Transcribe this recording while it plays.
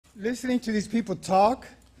listening to these people talk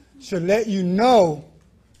should let you know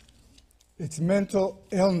it's mental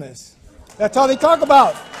illness. That's all they talk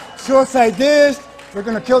about. Suicide this, they're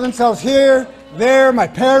going to kill themselves here, there, my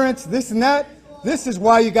parents, this and that. This is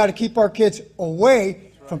why you got to keep our kids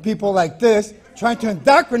away from people like this, trying to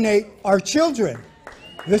indoctrinate our children.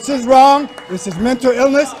 This is wrong, this is mental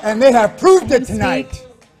illness, and they have proved it tonight.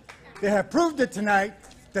 They have proved it tonight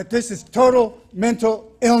that this is total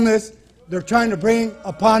mental illness they're trying to bring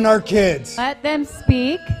upon our kids. Let them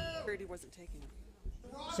speak.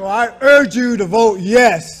 So I urge you to vote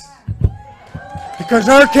yes, because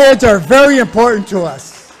our kids are very important to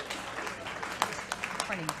us.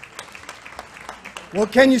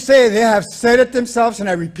 What can you say? They have said it themselves, and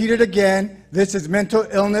I repeat it again. This is mental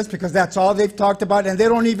illness because that's all they've talked about, and they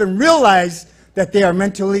don't even realize that they are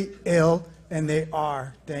mentally ill, and they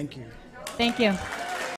are. Thank you. Thank you.